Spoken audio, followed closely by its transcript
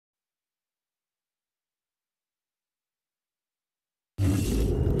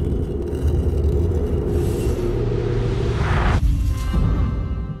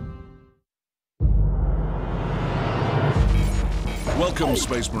Welcome,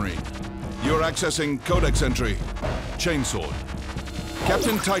 Space Marine. You're accessing Codex entry, Chainsword.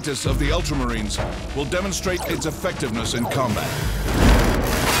 Captain Titus of the Ultramarines will demonstrate its effectiveness in combat.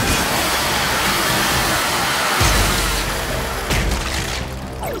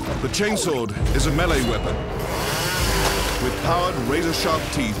 The Chainsword is a melee weapon with powered razor-sharp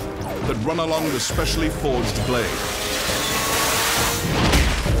teeth that run along the specially forged blade.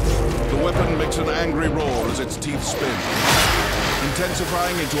 The weapon makes an angry roar as its teeth spin,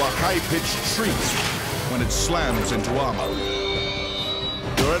 intensifying into a high-pitched shriek when it slams into armor.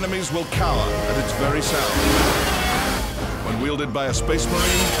 Your enemies will cower at its very sound. When wielded by a Space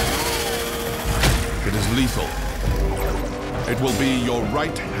Marine, it is lethal. It will be your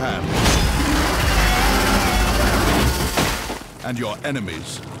right hand and your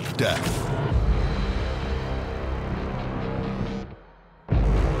enemy's death.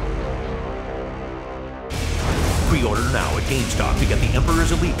 Pre-order now at GameStop to get the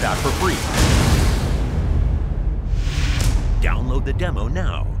Emperor's Elite Pack for free. Download the demo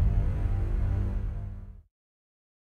now.